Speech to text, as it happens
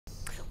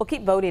Well,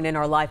 keep voting in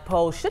our live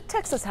poll. Should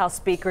Texas House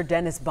Speaker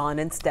Dennis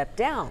Bonnen step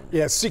down?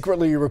 Yeah,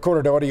 secretly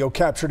recorded audio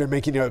captured him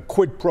making a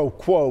quid pro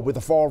quo with a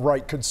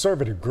far-right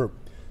conservative group.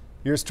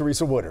 Here's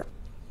Teresa Wooder.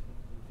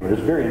 It was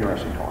very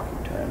interesting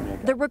talking to him.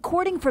 The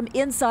recording from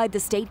inside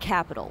the state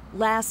capitol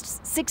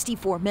lasts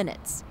 64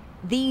 minutes.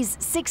 These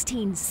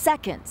 16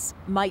 seconds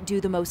might do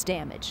the most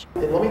damage.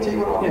 And let me tell you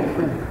what I'll do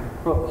for you.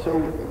 Well, so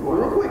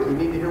real quick, you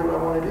need to hear what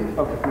I want to do.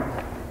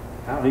 Okay.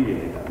 How do you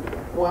get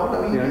that? Well,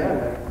 no, you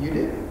Yeah. did. You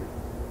did.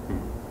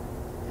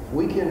 If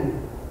we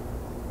can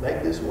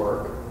make this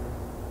work,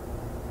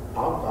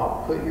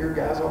 I'll put your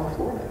guys on the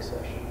floor next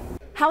session.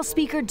 House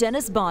Speaker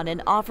Dennis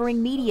Bonnen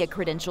offering media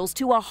credentials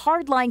to a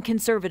hardline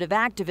conservative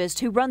activist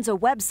who runs a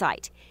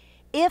website.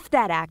 If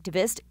that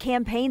activist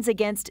campaigns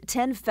against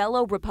 10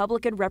 fellow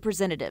Republican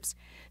representatives,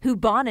 who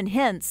Bonnen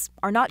hints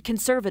are not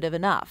conservative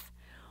enough.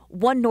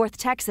 One North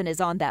Texan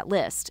is on that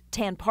list,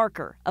 Tan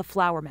Parker of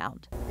Flower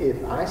Mound.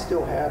 If I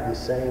still have the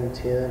same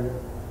 10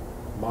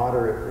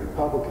 moderate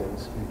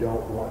Republicans who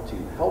don't want to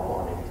help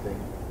on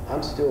anything,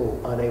 I'm still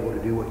unable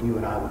to do what you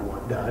and I would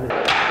want done.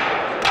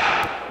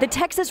 The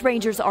Texas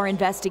Rangers are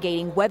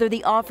investigating whether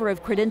the offer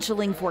of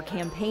credentialing for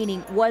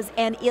campaigning was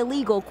an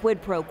illegal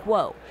quid pro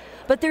quo.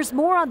 But there's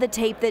more on the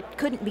tape that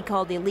couldn't be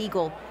called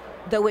illegal,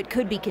 though it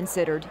could be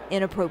considered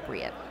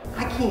inappropriate.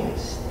 I can't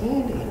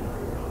stand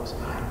Andrew Rose.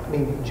 I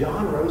mean,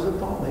 John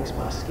Rosenthal makes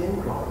my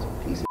skin crawl. It's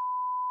a piece of.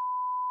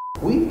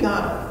 We've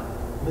got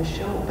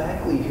Michelle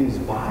Beckley, who's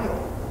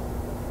vile.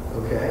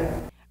 Okay?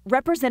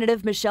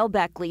 Representative Michelle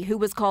Beckley, who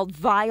was called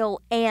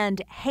vile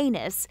and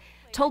heinous,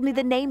 told me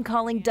the name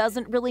calling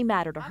doesn't really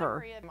matter to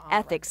her.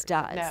 Ethics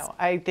does. No,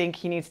 I think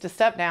he needs to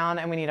step down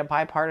and we need a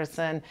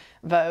bipartisan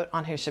vote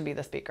on who should be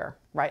the speaker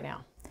right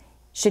now.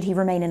 Should he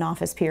remain in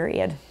office,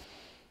 period?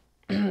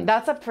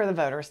 That's up for the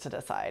voters to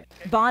decide.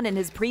 Bonnen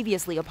has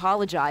previously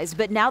apologized,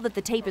 but now that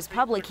the tape is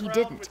public, he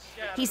didn't.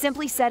 He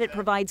simply said it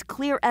provides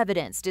clear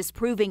evidence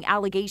disproving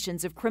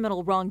allegations of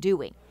criminal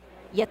wrongdoing.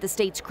 Yet the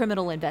state's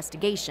criminal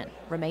investigation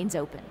remains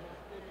open.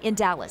 In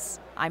Dallas,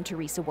 I'm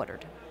Teresa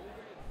Woodard.